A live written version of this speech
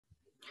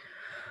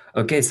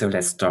Okay, so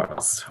let's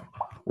start.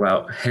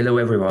 Well, hello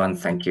everyone.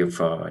 Thank you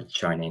for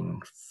joining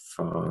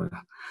for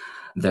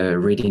the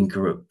reading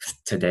group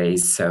today.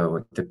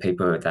 So the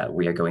paper that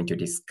we are going to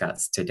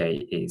discuss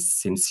today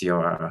is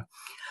SimCR,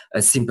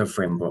 a simple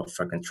framework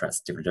for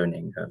contrastive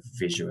learning of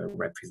visual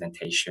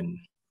representation.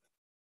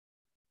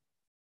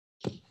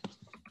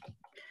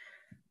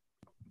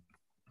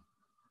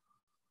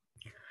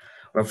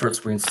 Well,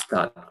 first we'll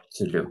start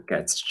to look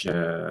at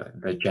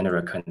the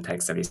general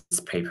context of this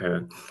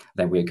paper.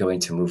 Then we're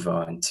going to move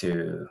on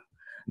to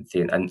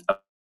an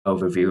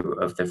overview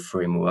of the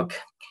framework.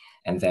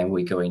 And then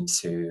we're going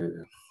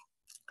to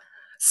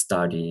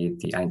study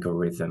the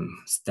algorithm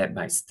step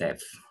by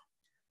step.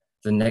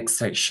 The next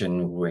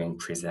section will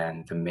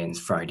present the main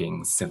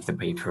findings of the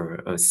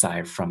paper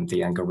aside from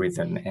the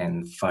algorithm.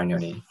 And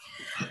finally,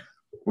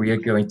 we are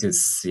going to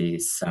see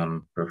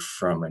some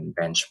performance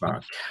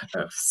benchmark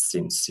of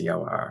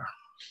SimCLR.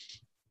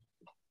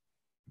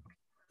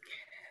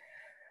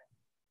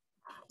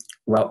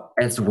 Well,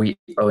 as we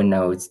all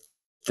know,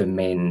 the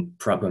main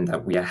problem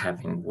that we are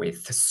having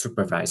with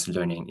supervised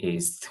learning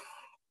is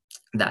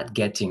that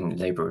getting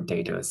labeled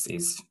data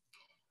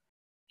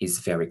is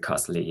very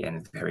costly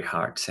and very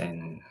hard,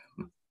 and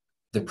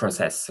the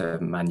process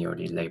of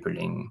manually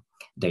labeling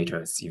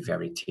data is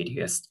very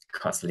tedious,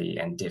 costly,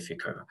 and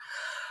difficult.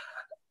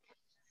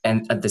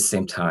 And at the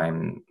same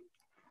time,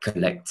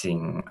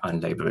 collecting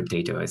unlabeled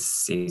data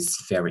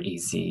is very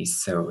easy.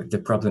 So the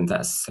problem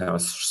that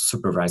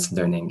self-supervised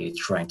learning is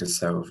trying to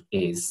solve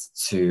is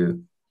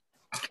to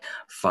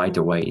find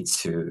a way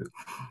to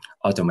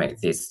automate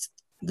this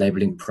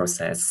labeling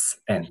process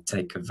and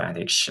take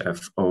advantage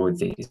of all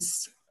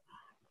these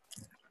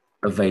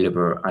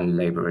available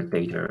unlabeled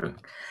data.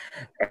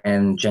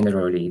 And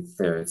generally,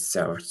 the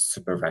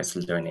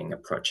self-supervised learning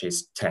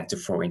approaches tend to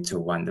fall into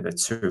one of the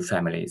two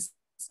families.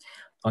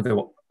 On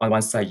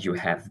one side, you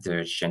have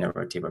the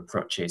generative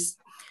approaches,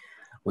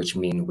 which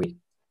mean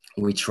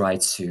we try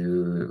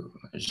to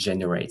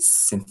generate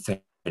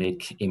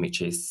synthetic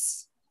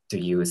images to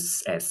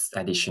use as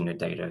additional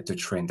data to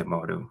train the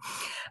model.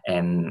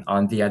 And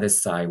on the other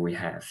side, we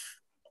have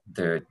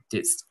the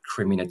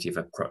discriminative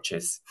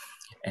approaches.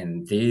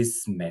 And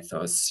these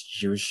methods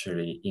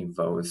usually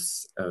involve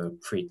a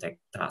pre-tagged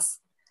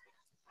task,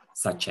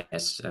 such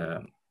as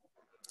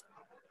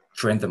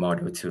train the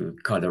model to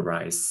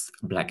colorize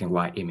black and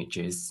white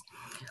images,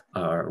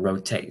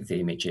 rotate the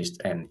images,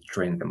 and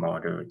train the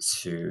model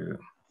to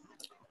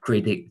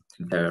predict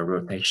the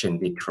rotation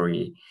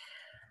degree,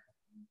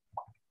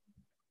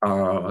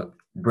 or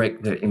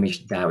break the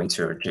image down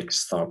into a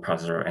jigsaw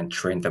puzzle and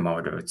train the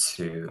model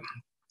to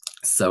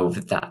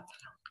solve that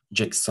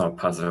jigsaw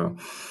puzzle.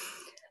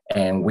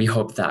 And we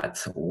hope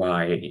that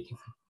while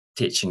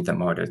teaching the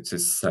model to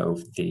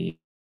solve the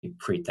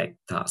pre-tagged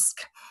task,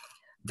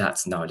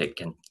 that knowledge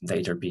can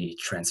later be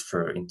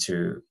transferred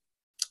into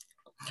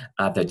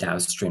other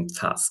downstream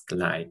tasks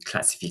like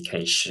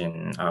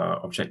classification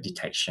or object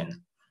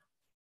detection,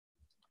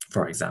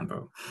 for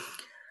example.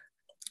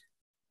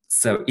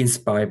 So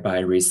inspired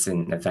by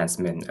recent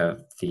advancement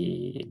of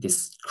the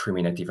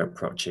discriminative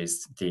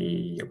approaches,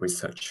 the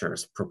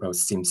researchers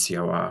proposed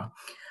SimCLR,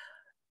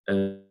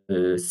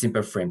 a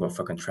simple framework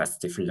for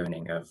contrastive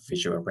learning of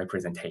visual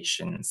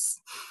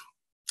representations.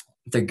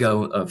 The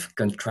goal of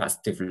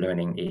contrastive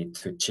learning is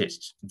to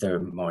teach the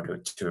model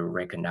to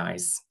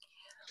recognize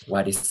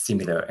what is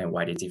similar and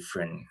what is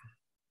different.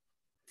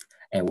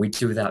 And we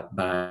do that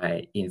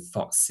by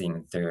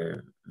enforcing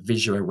the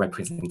visual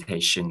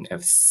representation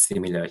of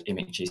similar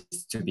images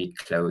to be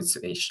close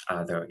to each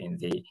other in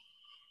the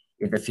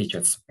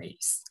feature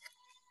space.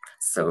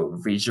 So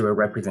visual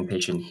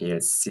representation here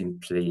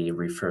simply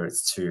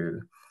refers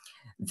to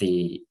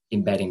the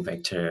embedding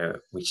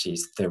vector, which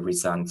is the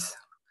result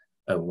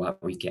of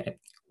what we get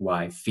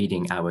while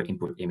feeding our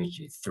input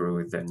images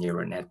through the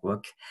neural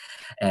network.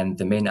 And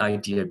the main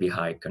idea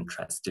behind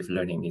contrastive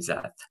learning is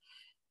that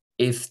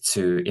if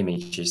two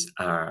images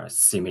are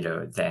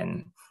similar,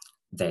 then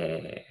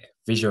the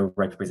visual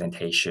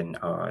representation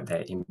or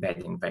the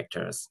embedding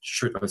vectors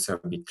should also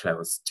be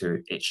close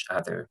to each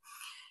other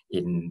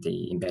in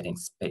the embedding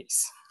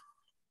space.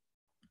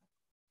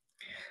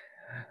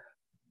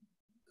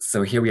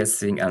 So here we are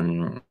seeing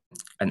an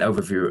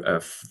overview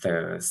of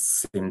the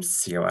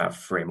SimCLR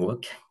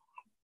framework.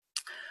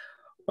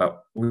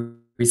 Well,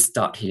 we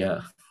start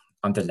here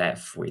on the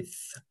left with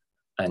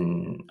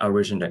an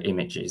original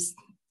image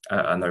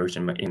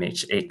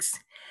X,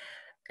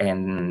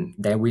 and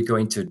then we're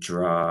going to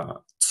draw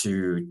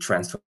two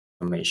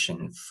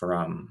transformation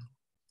from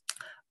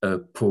a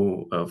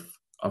pool of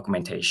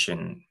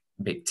augmentation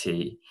big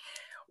T.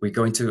 We're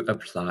going to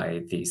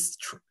apply these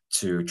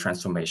two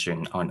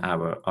transformation on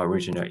our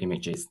original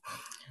images.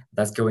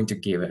 That's going to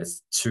give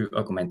us two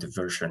augmented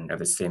versions of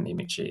the same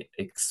image,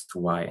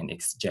 XY and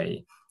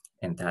XJ,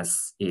 and that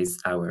is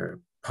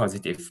our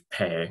positive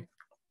pair.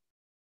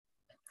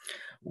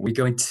 We're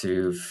going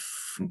to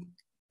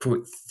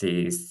put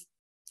this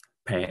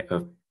pair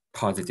of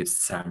positive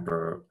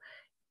sample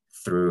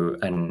through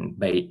an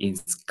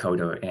Bayes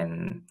encoder,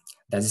 and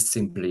that is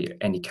simply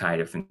any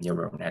kind of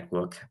neural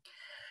network.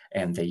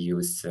 And they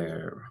use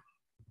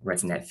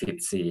ResNet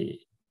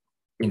 50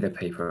 in the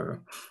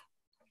paper.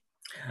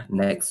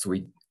 Next,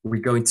 we're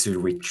going to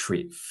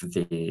retrieve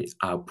the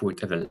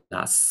output of the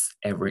last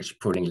average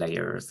pooling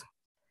layers.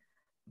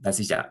 That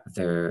is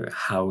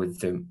how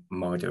the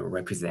model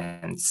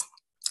represents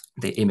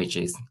the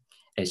images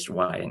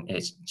HY and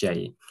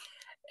HJ.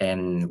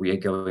 And we are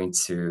going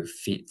to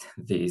feed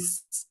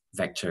this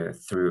vector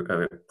through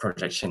a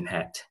projection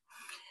hat,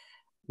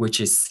 which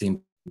is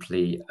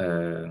simply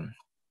a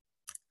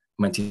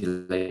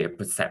multi-layer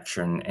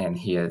perceptron. And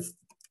here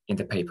in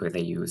the paper,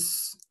 they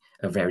use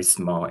a very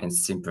small and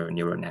simple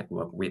neural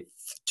network with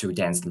 2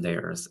 dense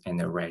layers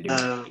and a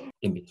ReLU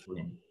in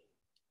between.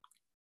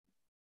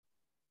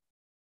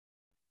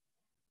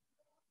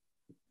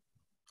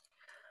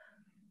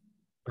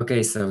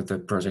 Okay, so the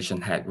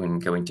projection hat we're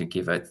going to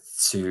give it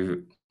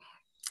to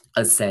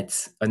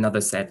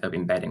another set of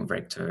embedding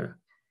vector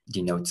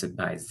denoted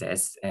by Z,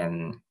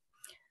 and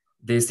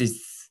this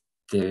is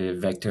the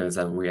vectors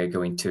that we are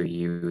going to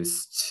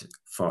use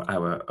for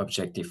our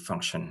objective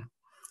function.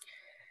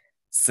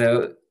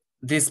 So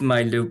this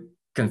might look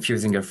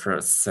confusing at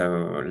first,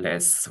 so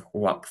let's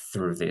walk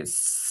through this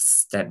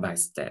step by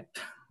step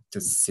to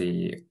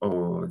see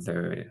all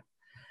the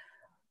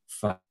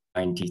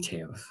fine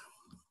details.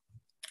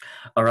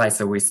 All right,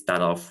 so we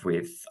start off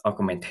with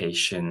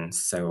augmentation.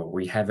 So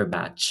we have a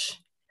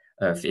batch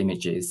of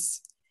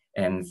images,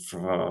 and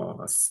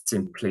for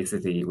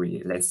simplicity,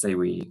 let's say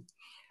we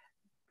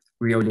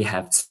only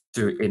have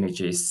 2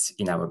 images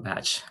in our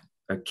batch,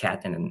 a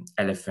cat and an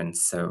elephant.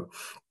 So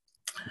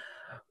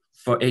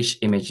for each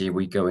image,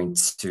 we're going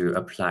to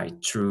apply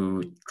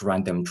true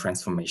random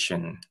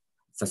transformation.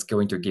 That's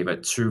going to give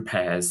us 2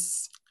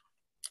 pairs,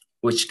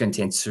 which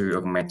contain 2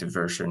 augmented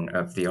versions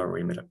of the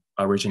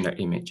original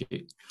image.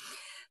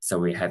 So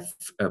we have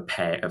a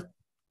pair of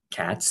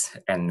cats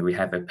and we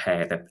have a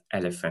pair of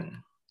elephant.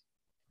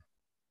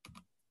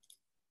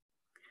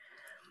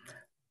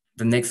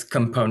 The next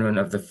component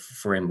of the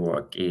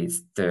framework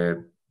is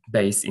the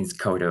Bayes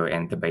encoder,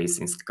 and the Bayes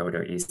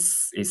encoder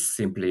is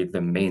simply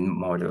the main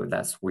model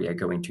that we are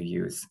going to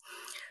use.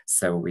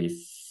 So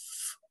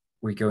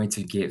we're going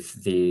to give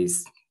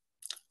these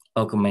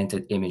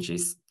augmented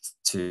images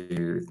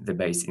to the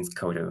Bayes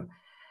encoder,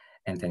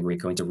 and then we're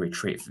going to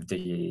retrieve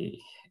the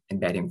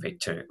embedding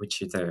vector,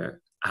 which is the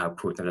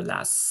output of the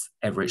last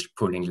average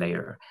pooling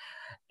layer,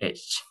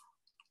 H.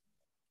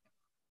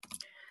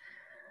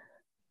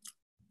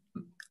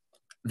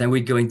 Then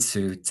we're going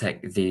to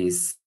take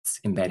this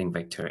embedding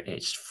vector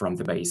H from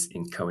the Bayes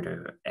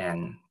encoder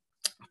and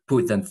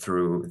put them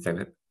through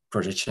the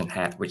projection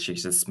hat, which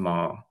is a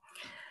small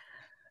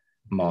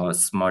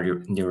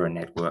neural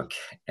network.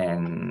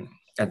 And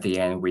at the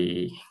end,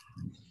 we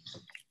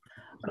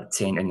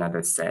obtain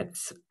another set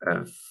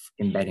of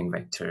embedding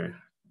vector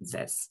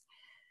Z.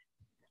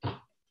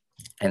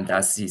 And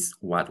that is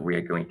what we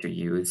are going to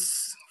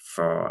use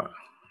for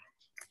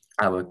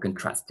our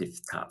contrastive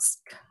task.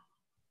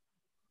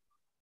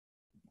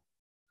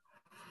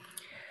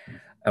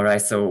 All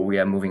right, so we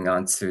are moving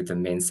on to the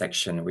main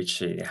section,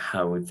 which is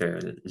how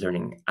the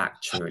learning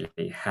actually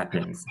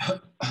happens.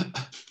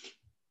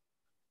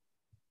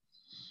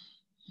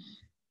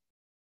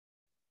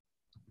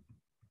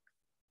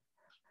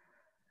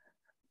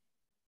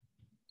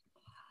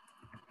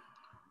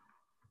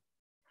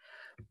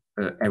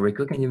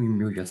 Enrico, can you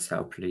mute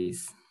yourself,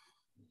 please?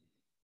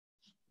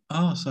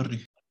 Oh,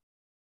 sorry.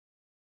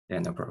 Yeah,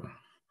 no problem.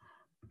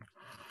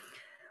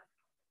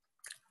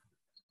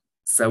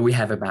 So we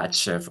have a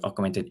batch of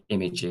augmented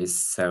images,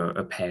 so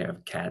a pair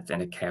of cats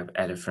and a pair of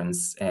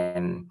elephants,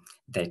 and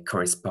their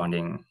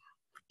corresponding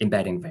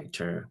embedding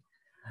vector,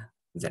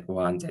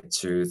 Z1,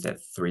 Z2,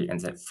 Z3, and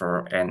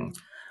Z4. And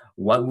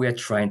what we're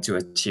trying to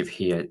achieve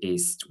here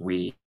is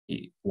we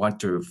want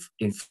to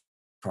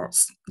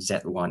enforce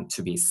Z1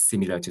 to be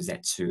similar to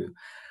Z2,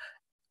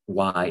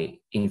 while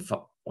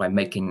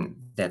making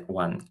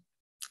Z1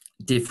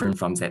 different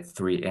from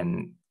Z3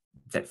 and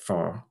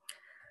Z4.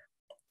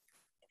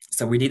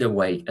 So we need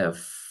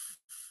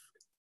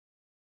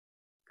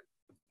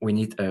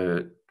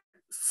a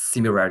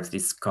similarity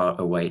score,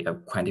 a way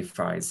of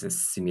quantify the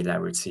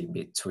similarity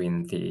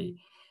between the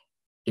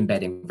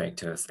embedding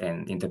vectors,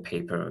 and in the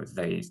paper,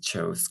 they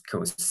chose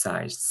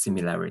cosine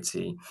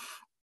similarity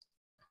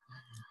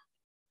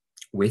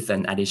with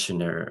an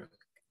additional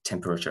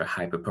temperature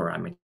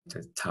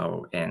hyperparameter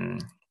tau.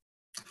 And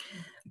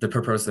the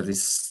purpose of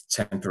this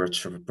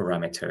temperature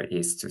parameter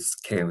is to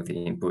scale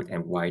the input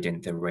and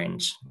widen the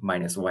range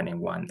 -1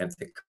 and 1 of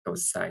the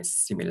cosine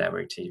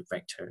similarity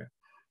vector.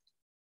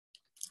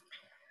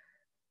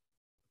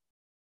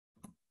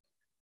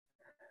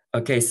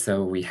 Okay,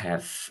 so we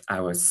have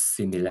our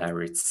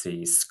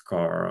similarity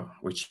score,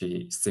 which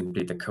is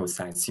simply the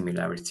cosine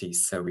similarity.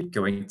 So we're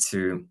going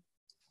to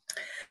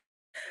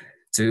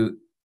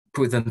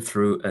put them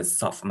through a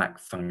softmax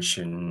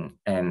function.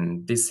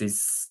 And this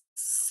is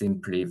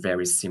simply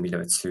very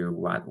similar to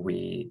what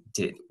we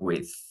did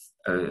with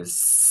a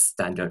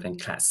standard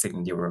and classic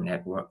neural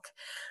network.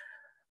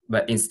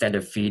 But instead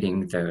of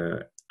feeding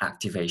the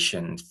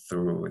activation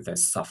through the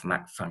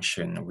softmax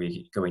function,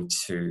 we're going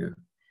to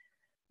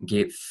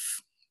give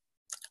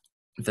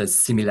the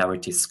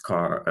similarity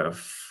score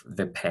of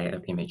the pair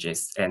of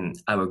images. And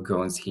our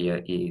goals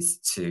here is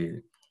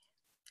to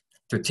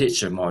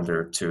teach a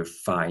model to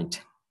find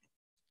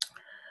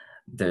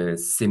the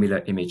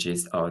similar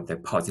images or the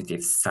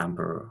positive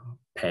sample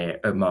pair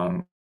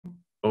among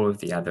all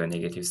the other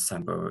negative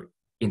sample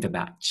in the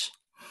batch.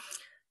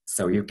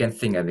 So you can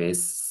think of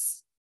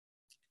this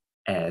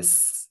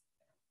as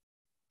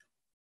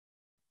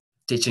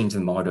teaching the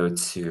model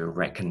to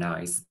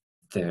recognize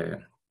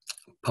the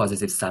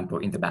positive sample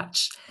in the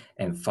batch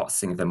and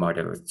forcing the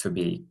model to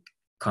be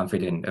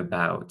confident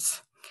about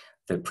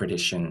the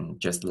prediction,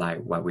 just like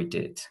what we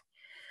did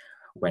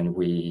when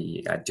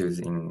we are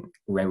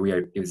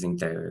using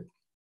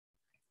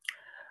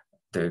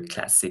the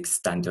classic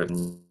standard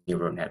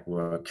neural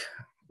network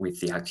with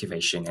the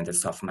activation and the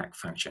softmax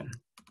function.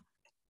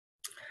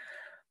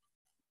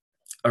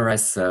 All right,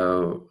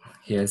 so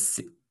here's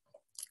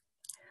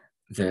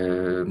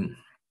the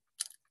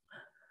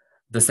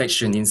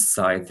section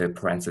inside the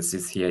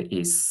parentheses here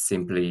is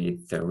simply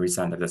the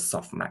result of the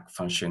softmax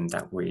function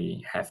that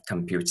we have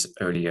computed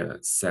earlier.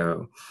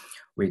 So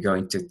we're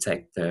going to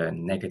take the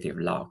negative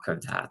log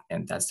of that,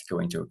 and that's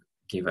going to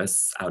give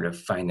us our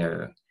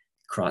final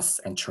cross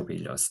entropy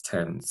loss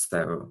term.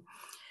 So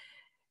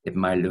it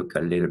might look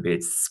a little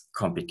bit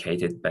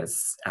complicated, but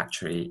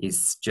actually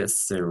it's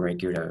just a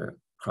regular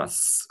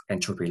cross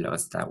entropy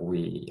loss that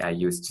we are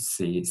used to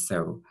see.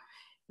 So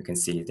you can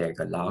see there's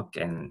a log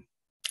and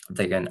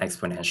there's an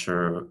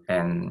exponential,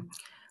 and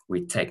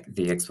we take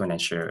the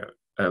exponential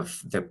of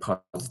the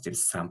positive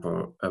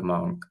sample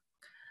among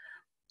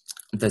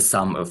the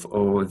sum of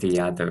all the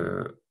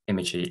other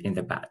images in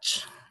the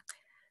batch.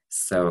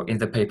 So in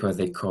the paper,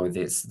 they call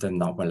this the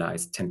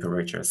normalized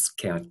temperature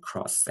scale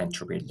cross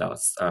entropy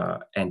loss,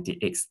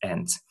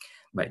 NDXN,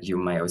 but you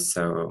might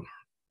also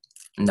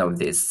know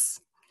this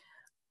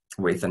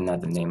with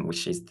another name,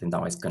 which is the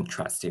noise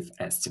contrastive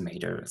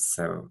estimator.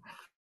 So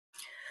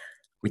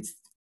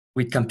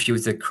we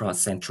compute the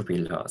cross entropy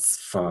loss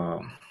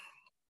for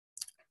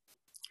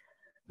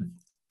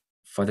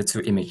the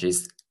two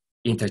images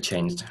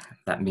interchanged.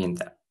 That means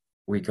that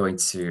we're going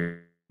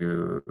to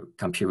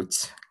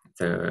compute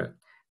the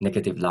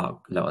negative log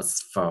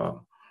loss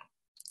for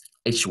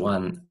each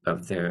one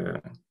of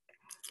the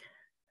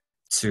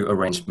two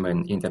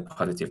arrangements in the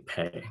positive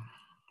pair.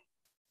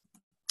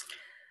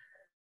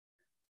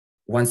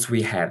 Once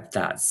we have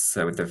that,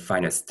 so the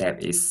final step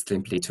is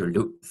simply to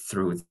loop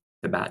through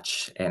the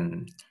batch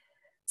and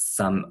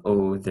sum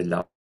all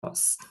the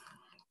loss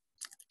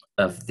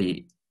of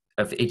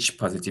each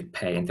positive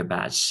pair in the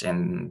batch,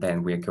 and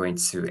then we're going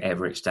to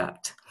average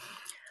that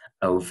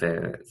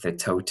over the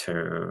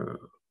total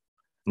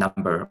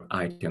number of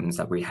items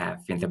that we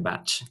have in the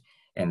batch,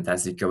 and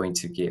that's going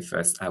to give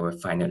us our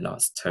final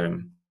loss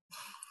term.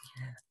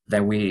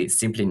 Then we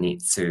simply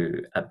need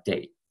to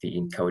update the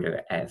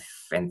encoder F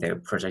and the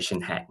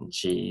projection head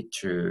G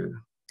to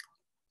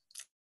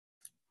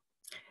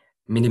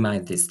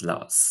minimize this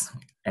loss,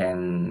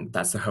 and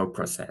that's the whole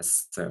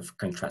process of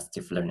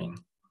contrastive learning.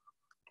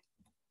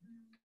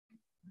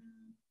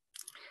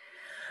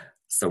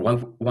 So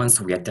once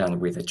we are done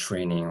with the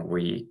training,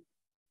 we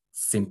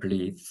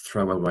simply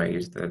throw away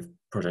the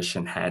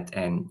projection head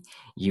and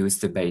use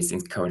the base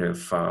encoder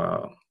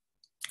for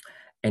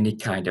any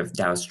kind of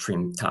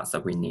downstream tasks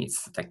that we need.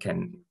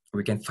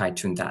 We can fine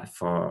tune that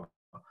for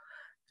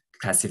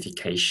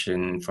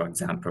classification, for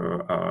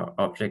example, or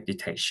object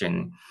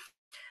detection.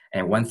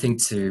 And one thing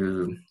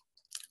to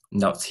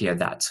note here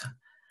that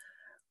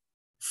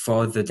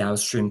for the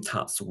downstream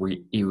tasks,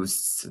 we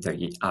use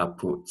the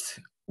output.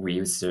 We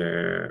use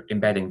the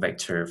embedding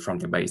vector from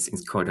the base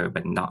encoder,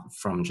 but not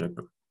from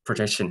the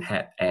projection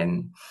head.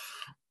 And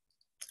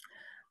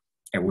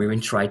we will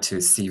try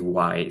to see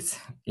why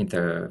in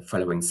the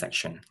following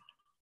section.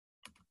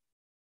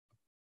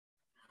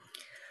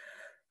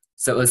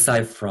 So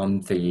aside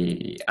from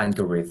the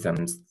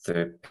algorithms,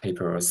 the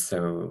paper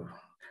also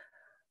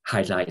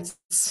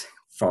highlights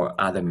for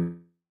other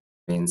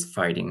means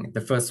finding.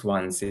 The first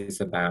one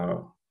is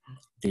about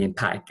the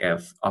impact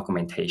of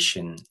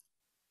augmentation.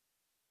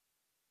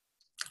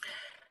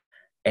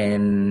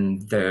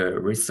 And the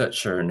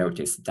researcher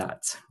noticed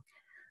that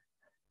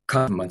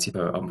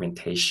multiple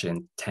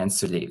augmentation tends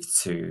to lead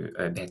to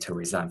a better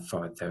result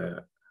for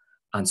the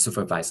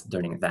unsupervised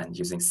learning than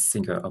using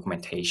single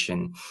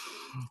augmentation.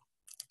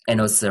 And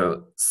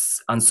also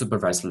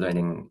unsupervised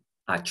learning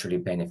actually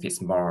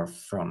benefits more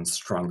from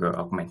stronger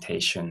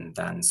augmentation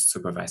than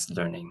supervised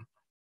learning.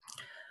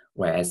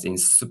 Whereas in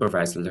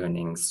supervised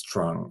learning,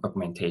 strong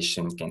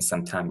augmentation can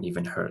sometimes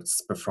even hurt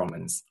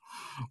performance.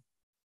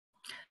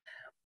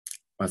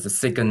 Well, the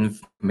second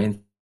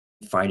main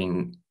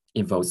finding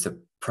involves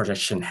the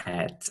projection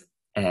head,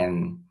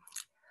 and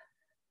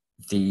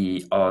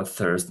the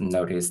authors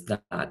noticed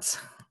that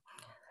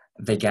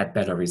they get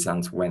better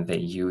results when they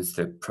use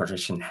the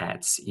projection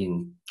heads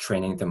in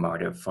training the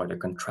model for the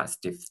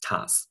contrastive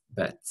task.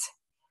 But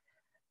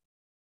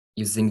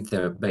using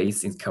the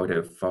base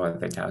encoder for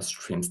the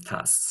downstream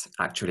tasks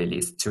actually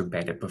leads to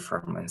better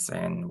performance,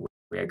 and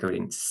we are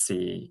going to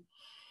see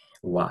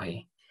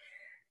why.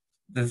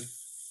 The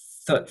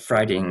third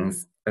finding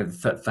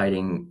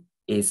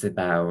is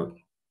about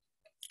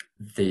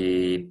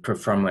the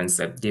performance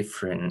of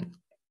different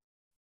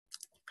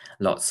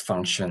loss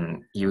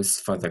function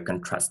used for the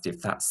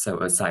contrastive task. So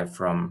aside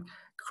from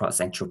cross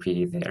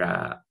entropy, there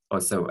are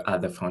also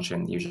other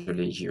functions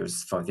usually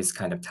used for this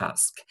kind of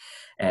task.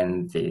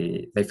 And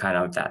they find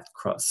out that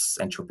cross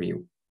entropy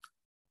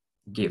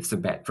gives a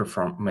bad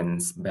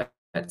performance,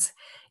 but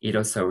it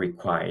also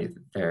requires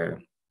the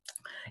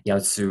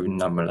Yao-Tzu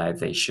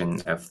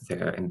normalization of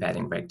the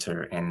embedding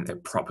vector and the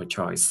proper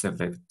choice of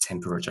the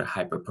temperature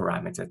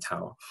hyperparameter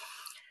tau.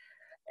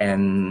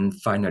 And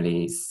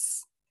finally,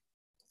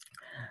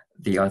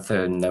 the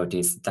author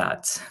noticed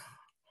that,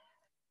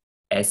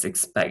 as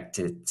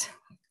expected,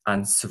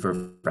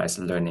 unsupervised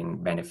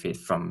learning benefit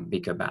from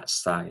bigger batch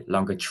size,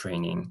 longer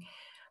training,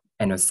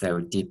 and also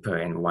deeper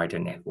and wider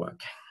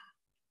network.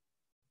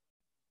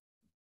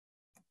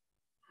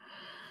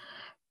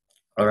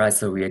 All right,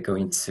 so we are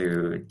going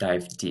to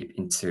dive deep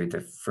into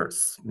the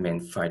first main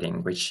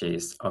finding, which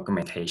is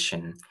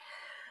augmentation.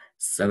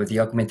 So the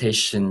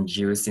augmentation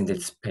used in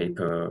this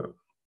paper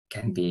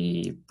can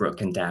be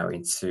broken down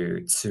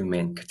into two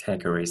main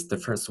categories. The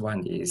first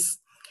one is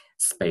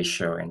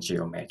spatial and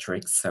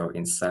geometric. So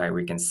inside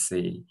we can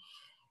see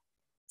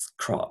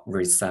crop,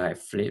 resize,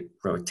 flip,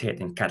 rotate,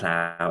 and cut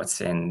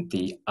out. And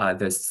the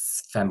other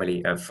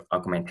family of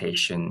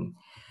augmentation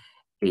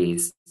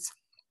is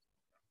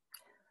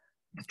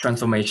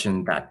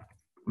transformation that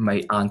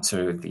may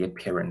alter the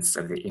appearance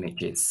of the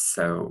images.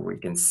 So we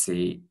can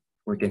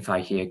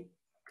find here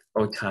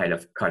all kind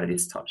of color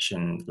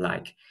distortion,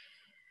 like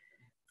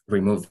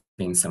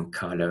removing some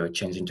color,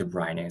 changing the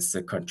brightness,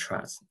 the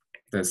contrast,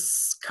 the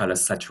color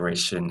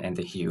saturation, and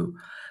the hue,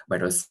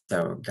 but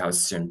also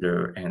Gaussian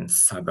blur and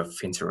cyber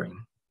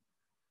filtering.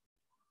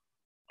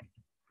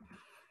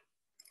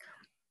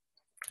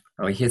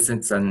 Here's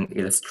an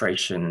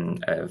illustration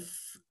of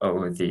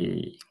all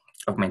the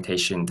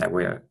augmentation that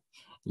were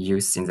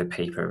used in the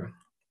paper.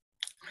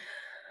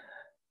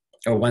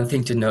 One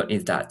thing to note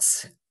is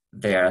that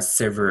there are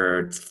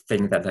several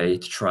things that they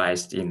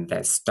tried in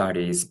their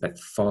studies, but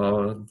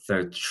for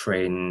the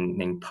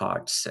training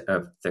part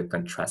of the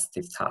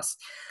contrastive task,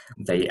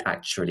 they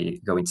actually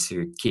going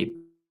to keep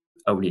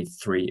only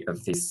 3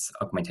 of this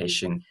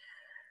augmentation,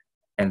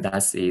 and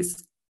that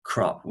is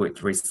crop with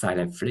resize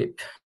and flip,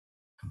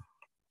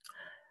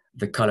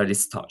 the color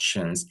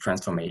distortions,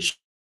 transformation,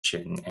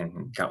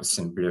 and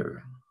Gaussian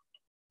blur.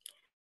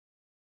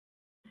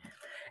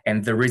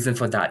 And the reason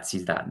for that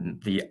is that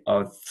the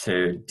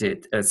author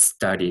did a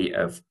study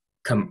of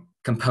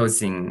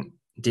composing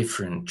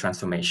different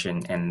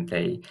transformation, and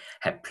they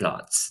had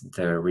plots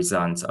the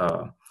results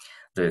of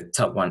the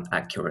top one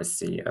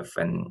accuracy of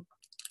a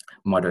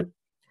model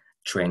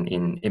trained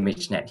in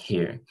ImageNet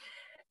here.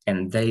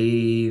 And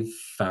they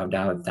found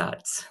out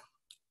that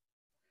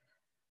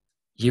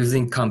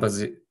using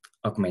composite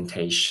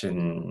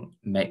augmentation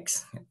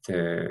makes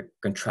the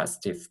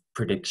contrastive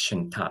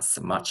prediction task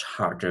much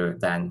harder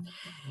than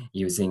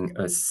using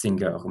a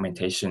single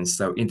augmentation.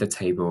 So in the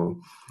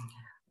table,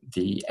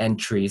 the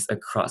entries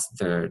across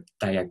the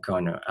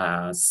diagonal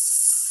are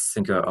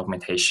single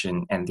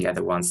augmentation, and the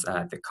other ones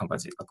are the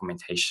composite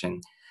augmentation.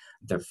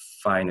 The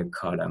final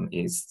column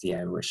is the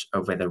average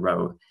over the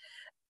row.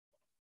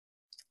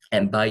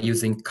 And by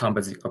using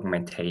composite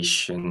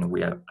augmentation,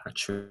 we are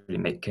actually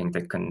making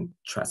the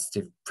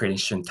contrastive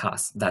prediction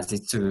task, that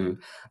is to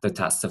the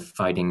task of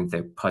finding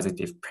the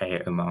positive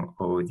pair among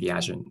all the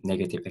other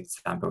negative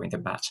example in the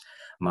batch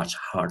much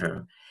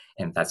harder.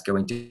 And that's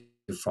going to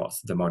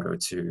force the model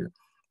to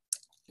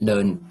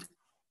learn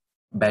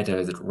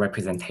better the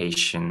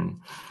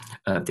representation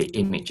of the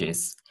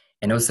images.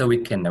 And also we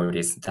can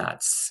notice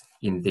that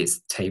in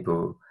this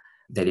table,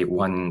 there is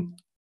one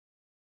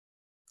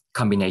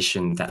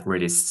combination that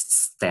really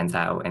stands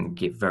out and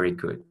give very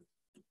good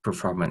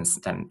performance,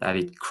 and that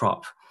is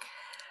crop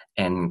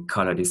and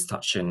color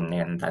distortion,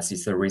 and that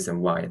is the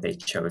reason why they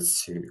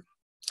chose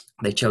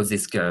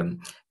this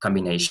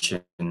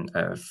combination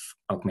of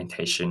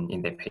augmentation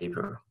in their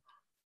paper.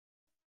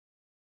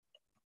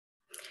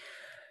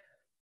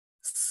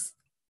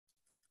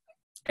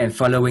 And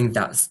following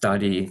that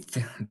study,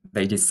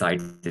 they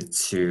decided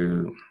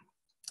to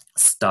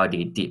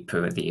study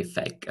deeper the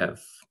effect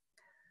of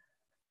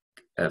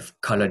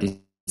color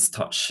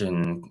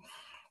distortion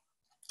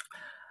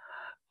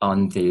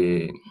on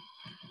to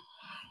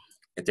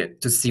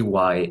see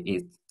why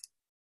it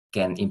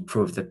can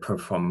improve the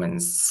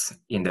performance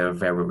in a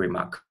very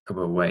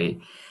remarkable way.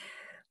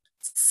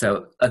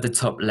 So at the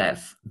top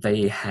left,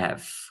 they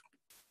have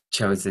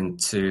chosen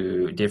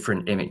 2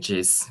 different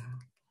images,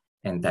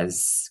 and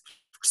that's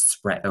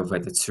spread over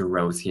the 2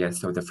 rows here.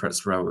 So the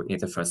first row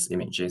is the first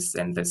images,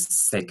 and the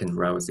second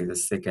row is the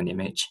second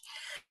image.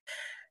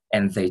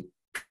 and they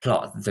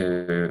plot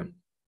the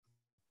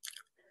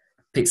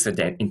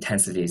pixel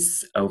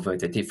intensities over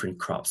the different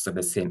crops of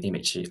the same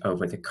image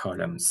over the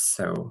columns.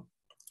 So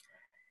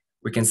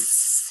we can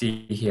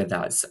see here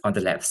that on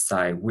the left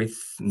side, with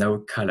no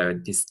color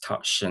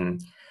distortion,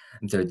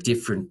 the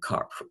different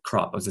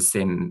crop of the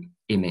same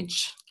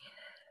image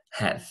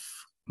have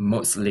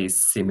mostly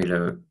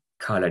similar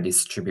color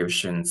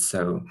distribution.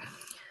 So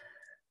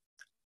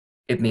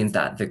it means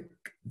that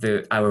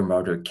our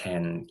model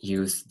can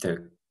use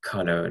the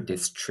color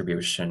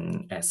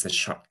distribution as a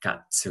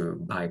shortcut to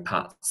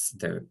bypass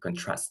the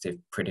contrastive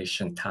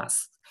prediction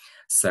task.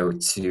 So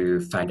to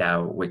find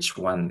out which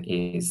one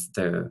is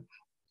the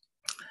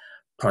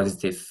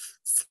positive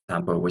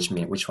sample, which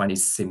means which one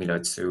is similar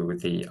to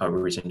the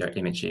original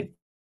image,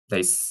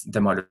 the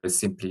model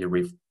simply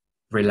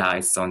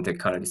relies on the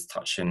color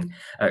distortion,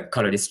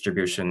 color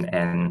distribution,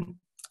 and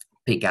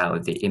pick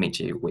out the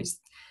image with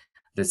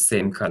the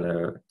same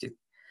color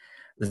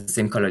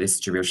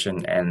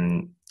distribution,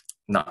 and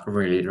not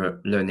really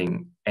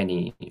learning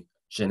any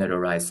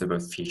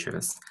generalizable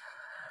features.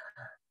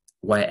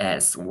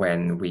 Whereas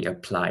when we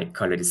apply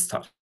color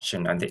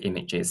distortion on the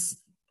images,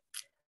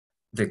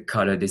 the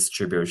color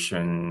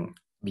distribution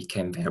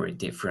became very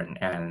different,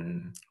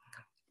 and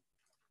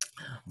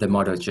the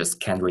model just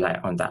can't rely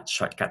on that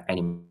shortcut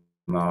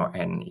anymore,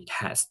 and it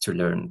has to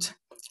learn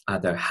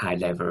other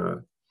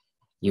high-level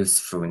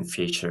useful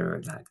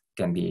feature that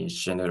can be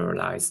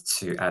generalized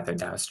to other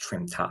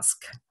downstream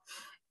tasks.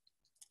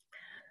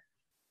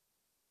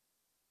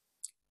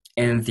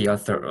 And the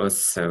author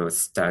also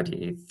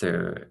studied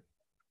the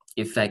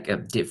effect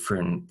of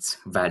different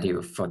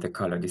value for the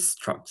color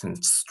distortion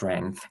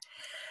strength.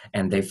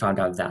 And they found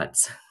out that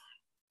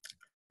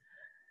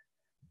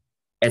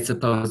as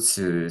opposed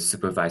to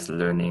supervised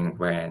learning,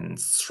 when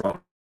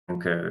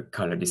stronger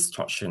color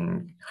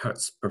distortion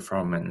hurts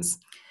performance,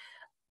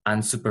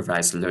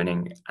 unsupervised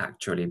learning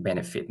actually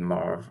benefit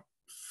more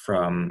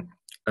from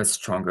a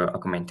stronger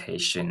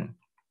augmentation.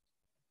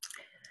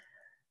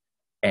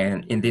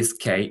 And in this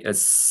case, a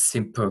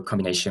simple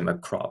combination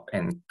of crop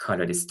and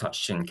color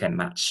distortion can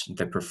match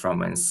the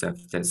performance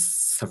of the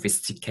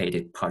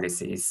sophisticated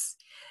policies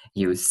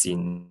used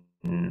in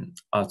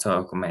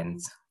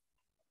auto-augment.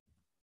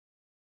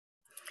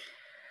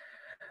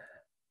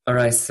 All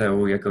right, so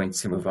we are going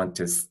to move on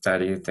to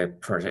study the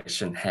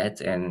projection head.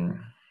 And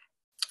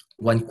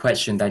one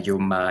question that you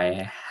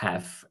might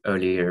have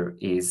earlier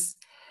is,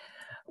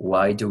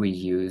 why do we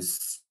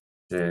use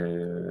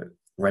the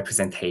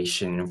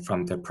representation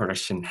from the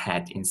projection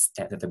head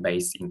instead of the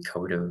base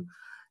encoder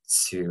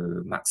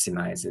to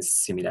maximize the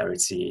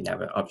similarity in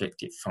our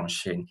objective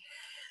function?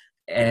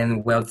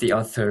 And well, the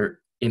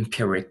author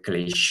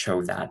empirically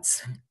showed that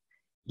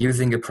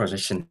using a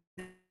projection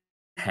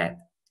head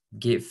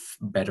give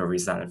better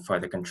result for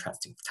the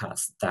contrastive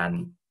task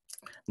than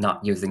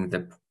not using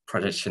the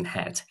projection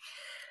head.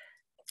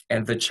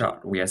 And the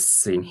chart we are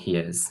seeing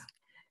here is,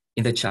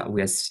 in the chart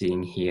we are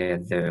seeing here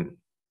the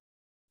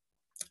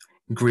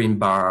green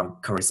bar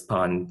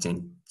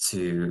corresponding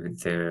to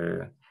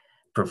the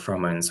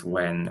performance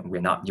when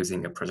we're not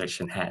using a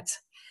projection head.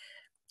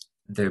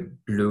 The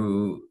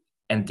blue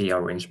and the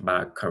orange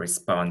bar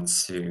correspond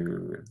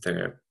to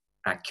the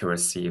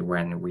accuracy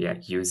when we are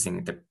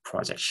using the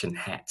projection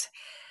head.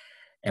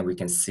 And we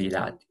can see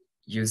that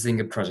using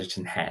a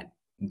projection head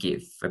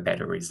gives a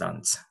better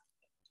result.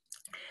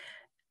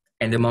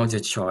 And among the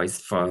choice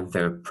for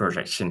the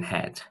projection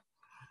head,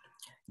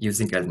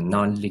 using a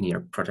non-linear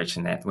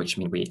projection head, which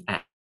means we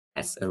add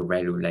a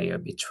ReLU layer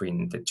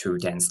between the two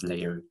dense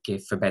layers,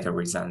 give a better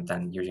result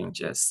than using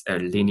just a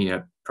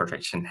linear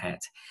projection head.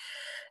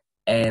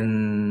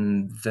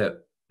 And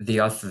the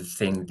other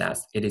thing that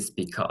it is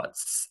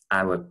because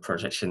our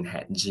projection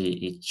head G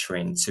is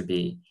trained to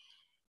be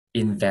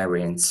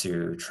invariant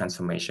to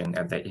transformation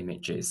of the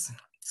images.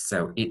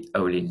 So it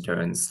only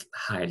learns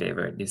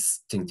high-level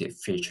distinctive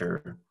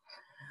feature,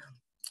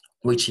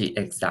 which is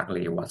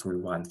exactly what we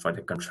want for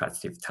the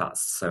contrastive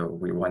task. So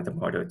we want the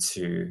model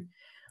to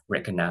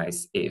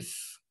recognize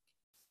if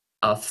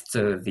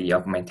after the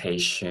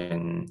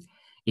augmentation,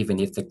 even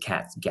if the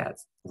cat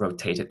gets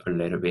rotated a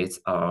little bit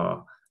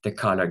or the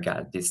color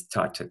got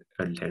distorted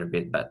a little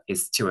bit, but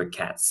it's still a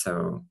cat.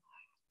 So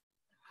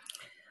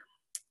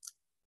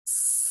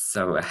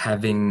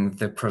having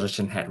the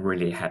projection head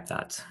really had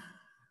that.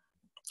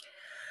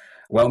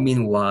 Well,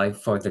 meanwhile,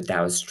 for the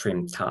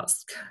downstream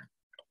task,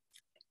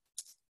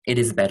 it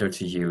is better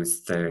to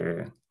use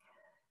the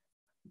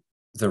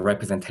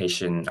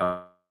representation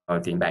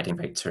of the embedding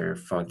vector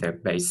for the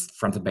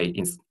from the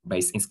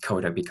base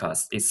encoder,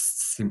 because it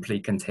simply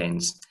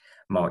contains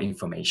more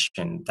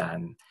information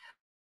than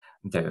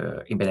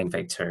the embedding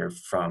vector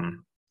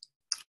from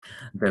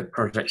the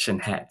projection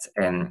head.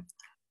 And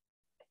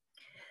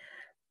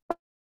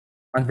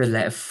on the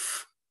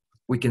left,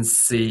 we can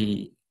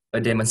see a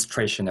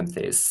demonstration of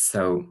this.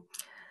 So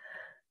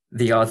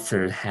the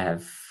author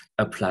have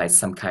applied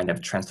some kind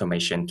of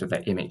transformation to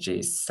the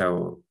images.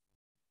 So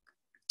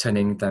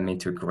turning them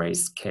into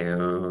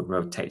grayscale,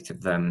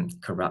 rotated them,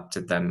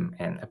 corrupted them,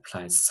 and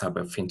applied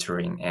suburb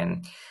filtering.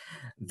 And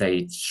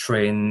they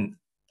train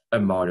a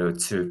model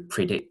to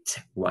predict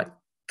what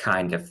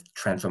kind of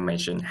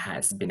transformation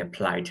has been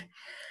applied.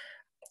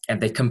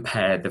 And they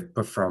compare the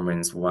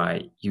performance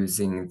while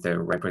using the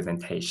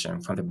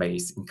representation from the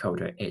base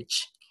encoder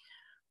H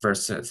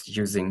versus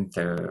using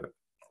the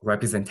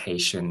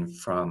representation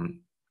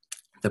from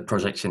the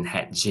projection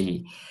head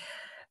G.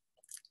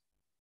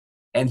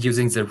 And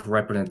using the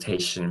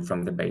representation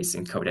from the base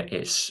encoder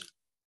H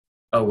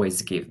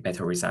always give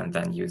better result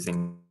than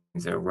using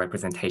the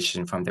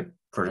representation from the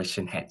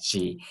projection head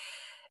G.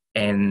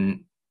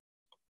 And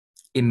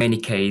in many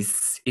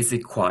cases, it's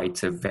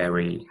quite a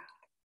very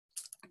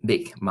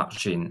big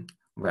margin,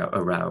 well,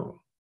 around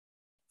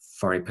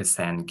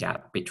 40%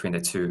 gap between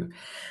the two.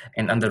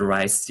 And on the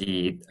right,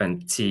 see an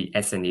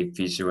T-SNE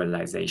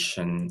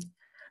visualization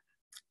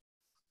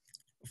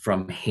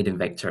from hidden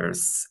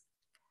vectors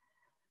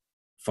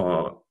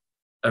for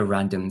a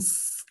random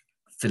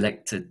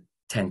selected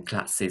 10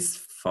 classes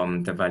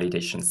from the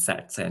validation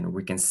set. And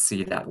we can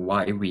see that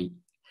when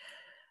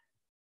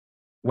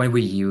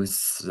we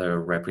use the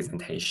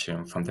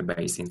representation from the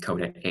base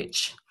encoder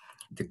H,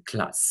 the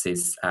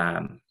classes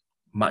are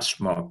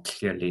much more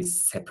clearly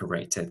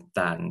separated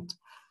than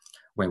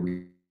when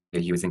we are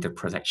using the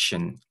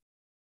projection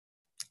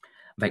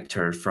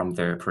vector from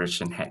the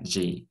projection head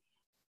G.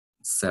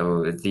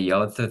 So the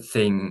other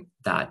thing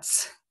that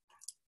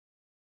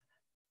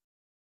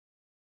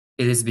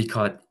it is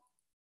because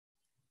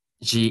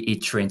G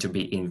is trained to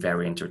be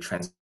invariant to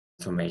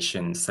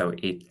transformation, so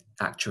it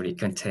actually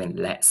contains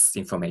less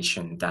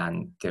information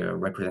than the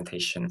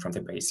representation from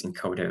the base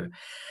encoder.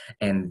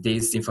 And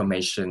this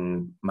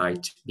information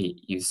might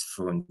be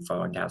useful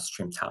for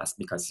downstream tasks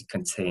because it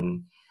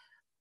contains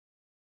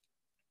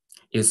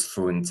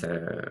useful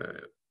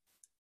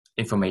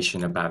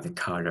information about the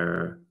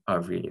color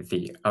or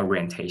the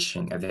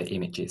orientation of the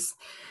images.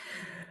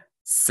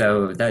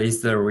 So that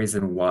is the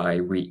reason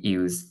why we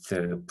use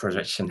the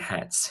projection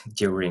heads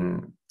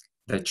during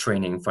the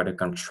training for the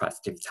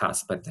contrastive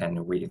task, but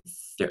then we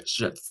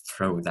just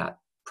throw that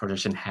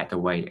projection head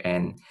away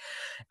and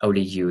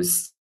only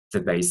use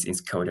the base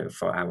encoder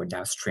for our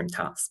downstream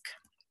task.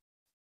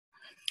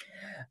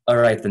 All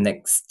right, the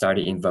next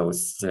study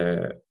involves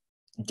the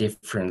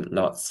different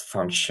loss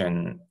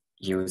function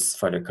used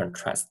for the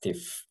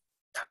contrastive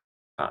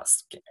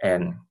task.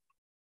 And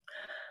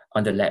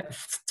on the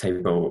left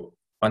table,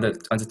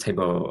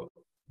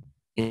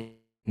 in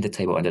the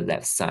table on the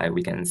left side,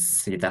 we can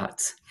see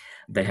that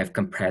they have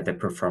compared the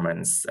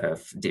performance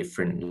of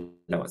different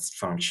loss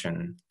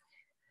function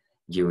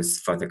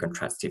used for the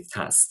contrastive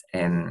task.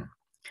 And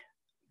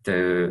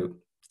the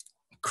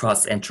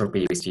cross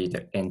entropy, we see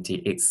the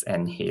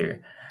NTXN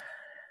here,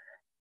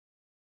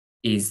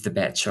 is the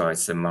best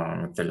choice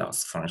among the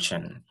loss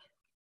function.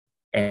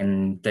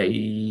 And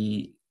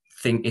they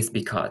think it's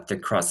because the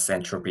cross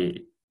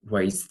entropy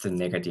weighs the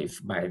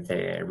negative by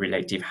their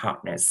relative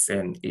hardness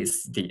and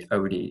is the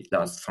only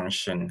loss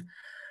function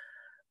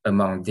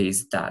among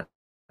these that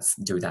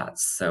do that.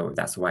 So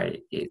that's why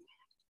it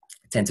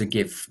tends to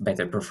give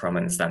better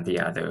performance than the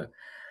other.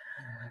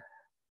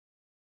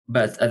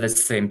 But at the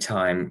same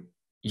time,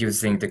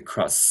 using the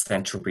cross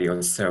entropy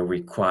also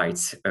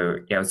requires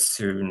a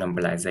L2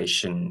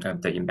 normalization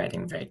of the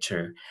embedding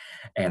vector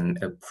and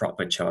a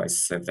proper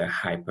choice of the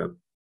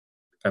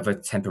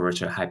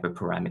temperature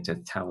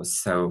hyperparameter tau.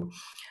 So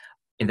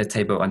in the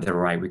table on the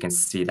right, we can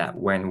see that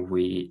when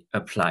we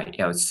apply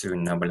L2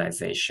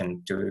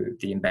 normalization to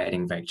the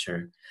embedding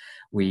vector,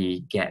 we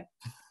get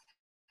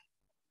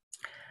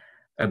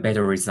a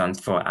better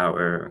result for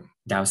our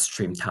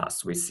downstream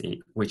task we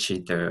see, which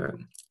is the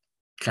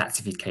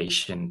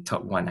classification,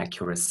 top one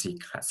accuracy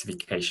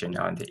classification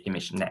on the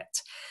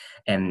ImageNet.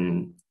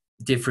 And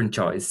different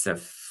choice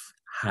of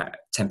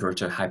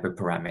temperature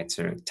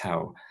hyperparameter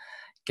tau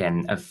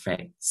can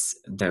affect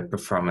the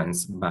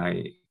performance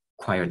by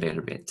quite a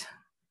little bit.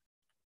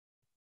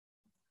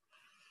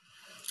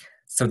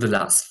 So the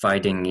last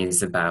finding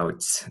is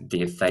about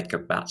the effect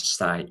of batch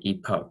size,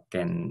 epoch,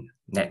 and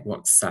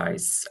network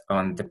size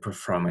on the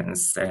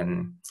performance.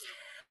 And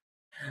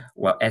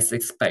well, as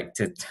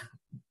expected,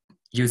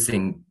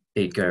 using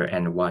bigger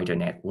and wider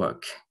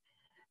network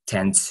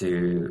tend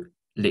to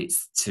lead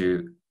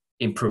to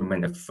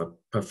improvement of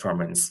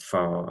performance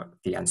for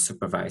the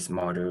unsupervised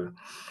model.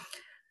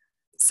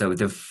 So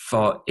the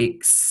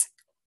 4x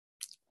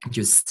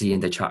you see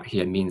in the chart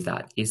here means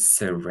that it's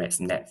a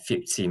ResNet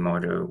 50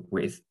 model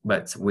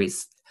but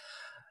with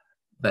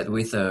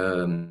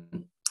a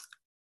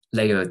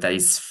layer that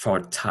is 4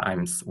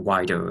 times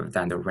wider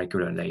than the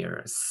regular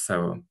layers.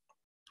 So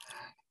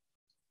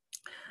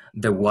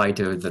the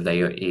wider the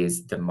layer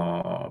is, the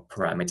more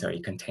parameter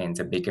it contains,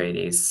 the bigger it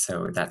is.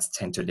 So that's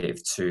tend to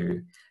lead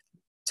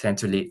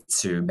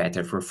to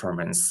better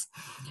performance.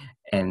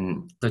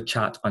 And the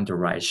chart on the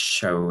right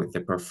show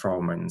the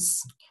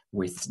performance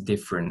with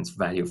different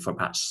value for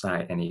batch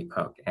size and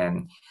epoch.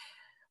 And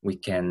we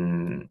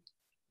can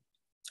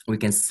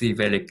see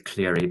very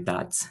clearly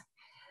that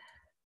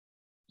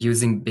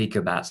using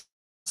bigger batch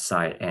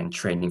size and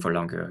training for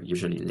longer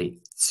usually lead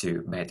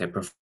to better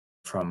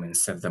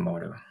performance of the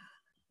model.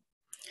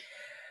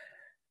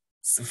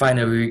 So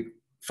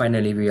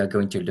finally, we are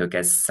going to look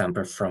at some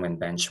performance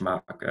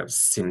benchmark of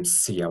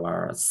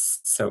SimCLRs.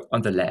 So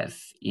on the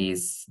left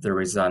is the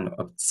result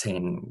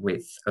obtained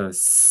with a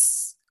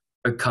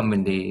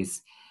commonly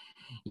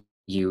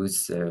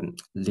used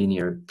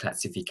linear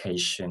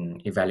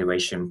classification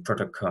evaluation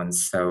protocol.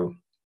 So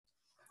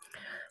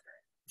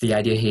the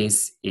idea here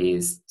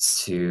is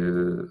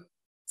to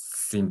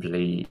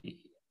simply,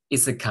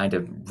 it's a kind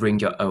of bring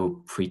your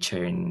own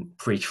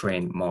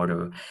pre-trained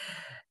model.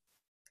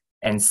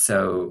 And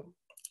so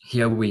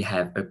here we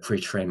have a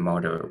pre-trained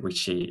model,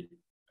 which is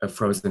a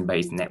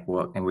frozen-based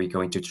network, and we're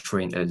going to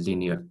train a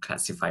linear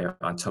classifier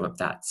on top of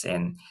that.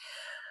 And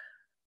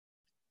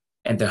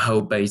the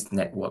whole base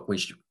network,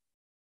 which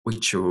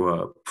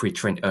you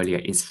pre-trained earlier,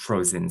 is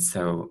frozen.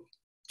 So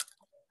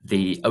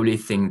the only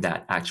thing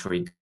that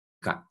actually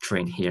got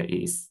trained here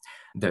is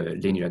the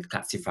linear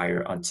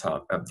classifier on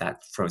top of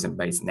that frozen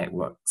base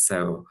network.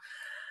 So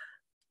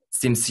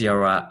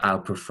SimCLR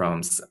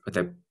outperforms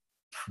the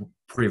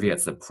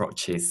previous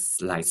approaches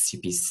like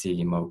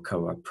CPC,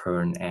 MoCo, or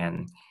PERN,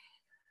 and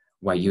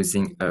while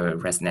using a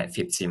ResNet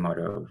 50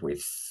 model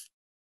with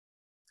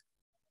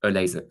a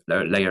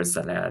layer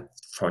select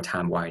 4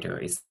 times wider,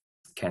 it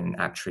can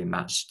actually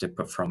match the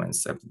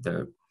performance of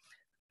the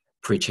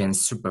pre-trained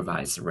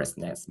supervised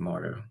ResNet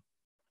model.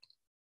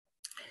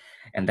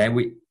 And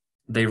then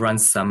they run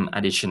some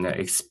additional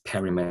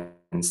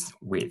experiments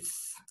with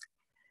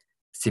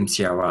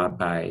SimCLR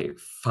by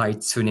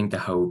fine-tuning the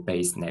whole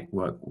base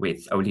network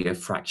with only a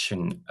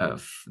fraction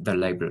of the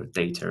label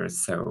data,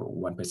 so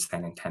 1%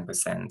 and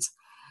 10%.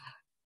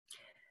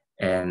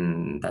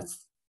 And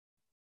that's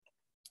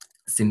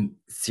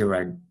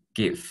SimCLR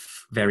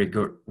give very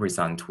good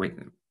result with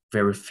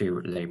very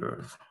few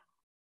labels.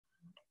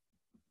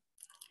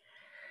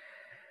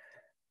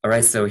 All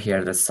right, so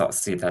here are the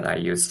sources that I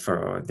use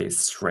for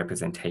this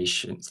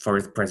representation, for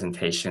this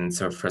presentation.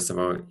 So first of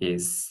all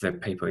is the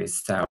paper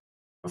itself,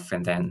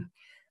 and then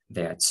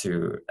there are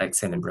 2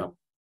 excellent blog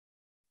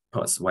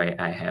posts where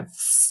I have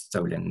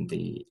stolen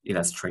the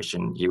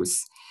illustration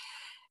used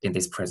in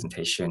this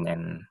presentation,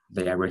 and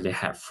they are really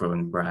helpful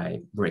by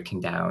breaking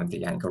down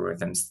the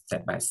algorithm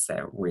step by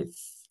step with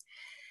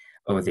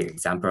all the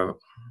example.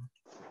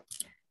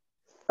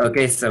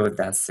 Okay, so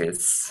that's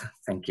it.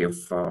 Thank you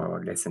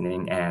for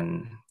listening,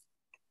 and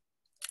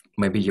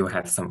maybe you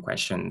have some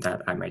question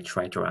that I might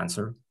try to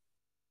answer.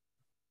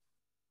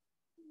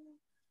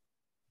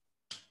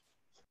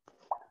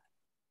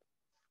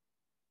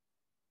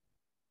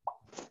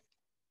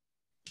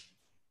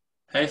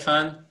 Hey,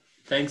 Fan.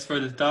 Thanks for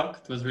the talk.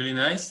 It was really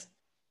nice.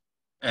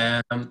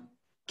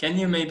 Can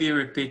you maybe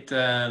repeat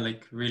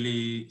like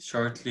really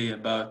shortly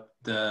about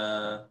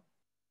the,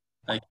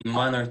 like in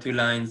 1 or 2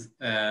 lines,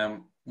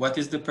 what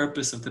is the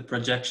purpose of the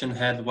projection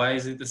head? Why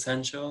is it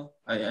essential?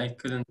 I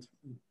couldn't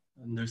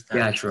understand.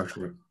 Yeah,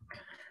 sure.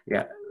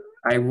 Yeah,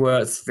 I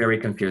was very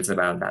confused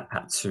about that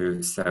part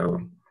too.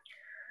 So,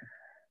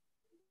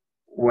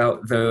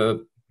 well,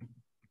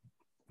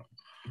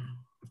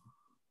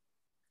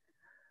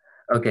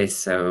 okay,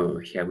 so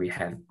here we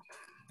have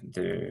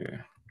the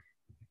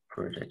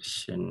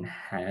projection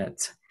head.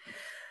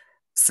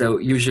 So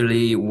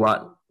usually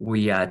what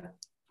we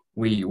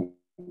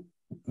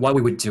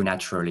would do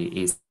naturally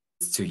is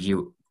to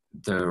use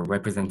the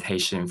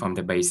representation from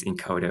the base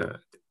encoder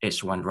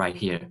H1 right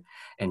here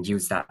and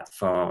use that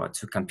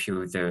to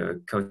compute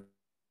the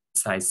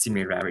cosine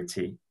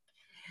similarity.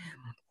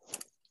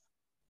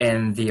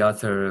 And the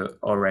author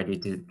already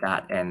did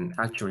that, and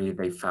actually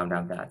they found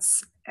out that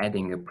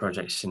adding a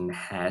projection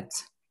head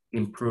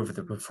improved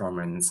the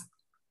performance.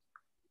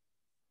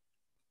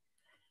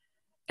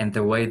 And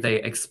the way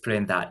they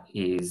explain that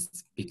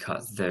is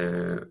because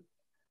the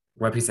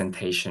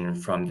representation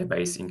from the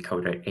base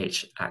encoder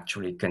H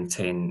actually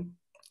contain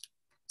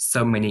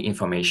so many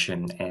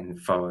information,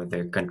 and for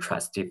the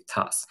contrastive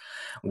task,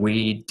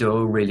 we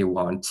don't really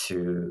want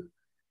to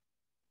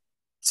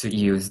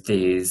use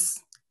the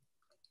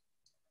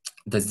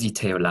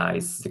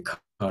detailize, the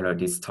color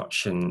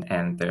distortion,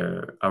 and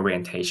the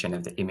orientation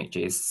of the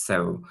images.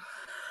 So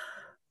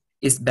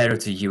it's better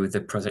to use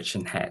the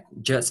projection head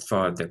just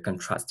for the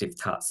contrastive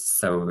task,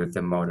 so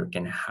the model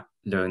can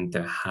learn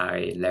the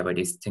high level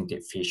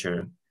distinctive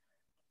feature.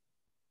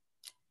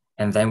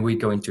 And then we're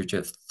going to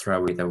just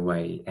throw it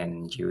away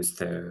and use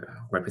the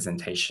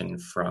representation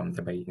from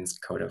the base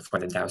encoder for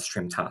the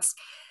downstream task.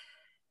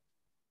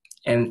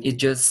 And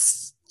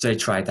they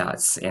try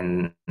that,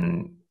 and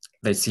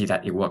they see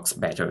that it works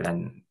better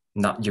than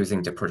not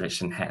using the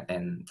projection head,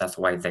 and that's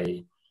why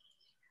they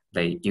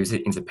use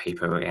it in the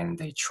paper, and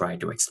they try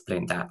to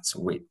explain that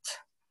with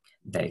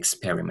the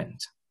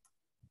experiment.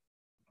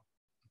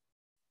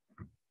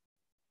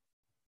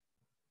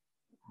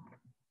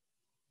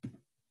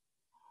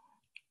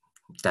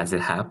 Does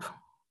it help?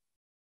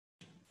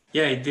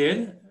 Yeah, it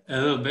did a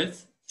little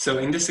bit. So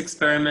in this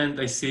experiment,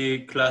 I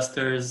see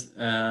clusters.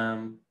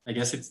 I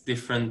guess it's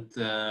different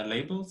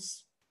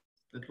labels.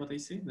 That what I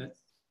see? That's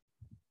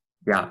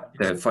Yeah,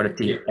 for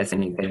the here.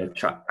 t-SNE,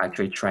 they're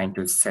actually trying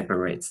to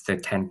separate the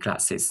 10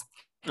 classes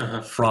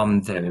Uh-huh.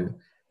 from the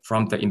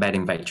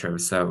embedding vector.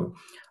 So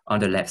on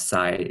the left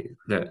side,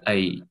 the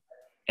A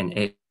and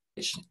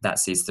H,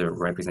 that is the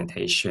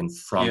representation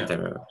from Yeah.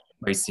 the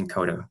base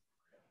encoder.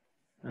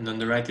 And on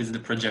the right is the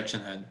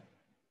projection head.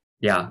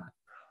 Yeah.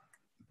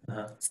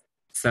 Uh-huh.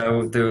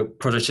 So the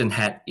projection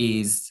head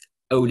is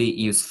only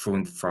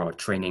useful for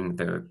training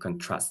the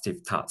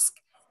contrastive task,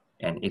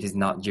 and it is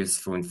not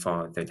useful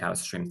for the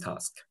downstream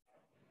task.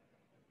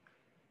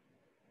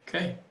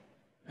 Okay.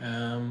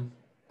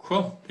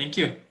 Cool. Thank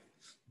you.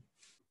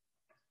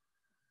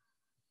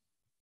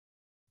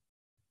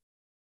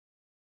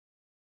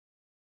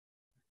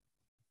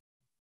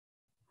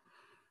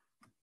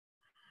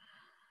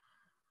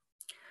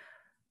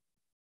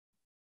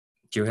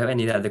 Do you have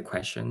any other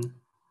question?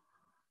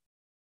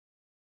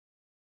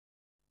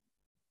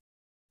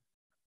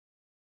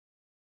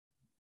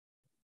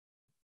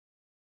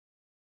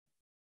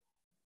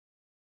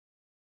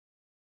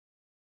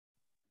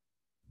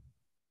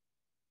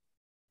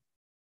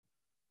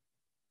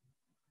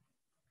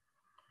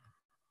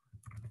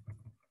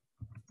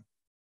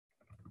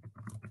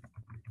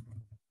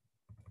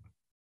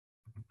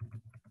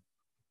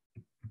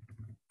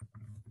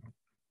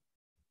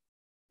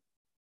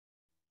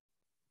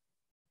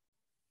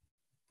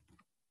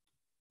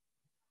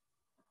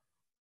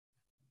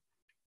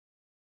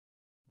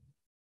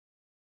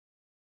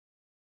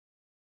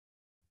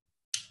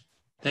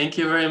 Thank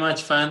you very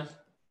much, Fan.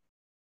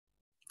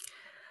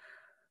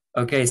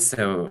 Okay,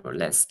 so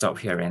let's stop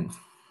here and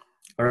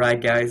all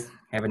right, guys,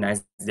 have a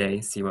nice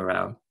day. See you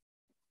around.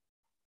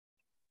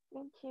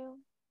 Thank you.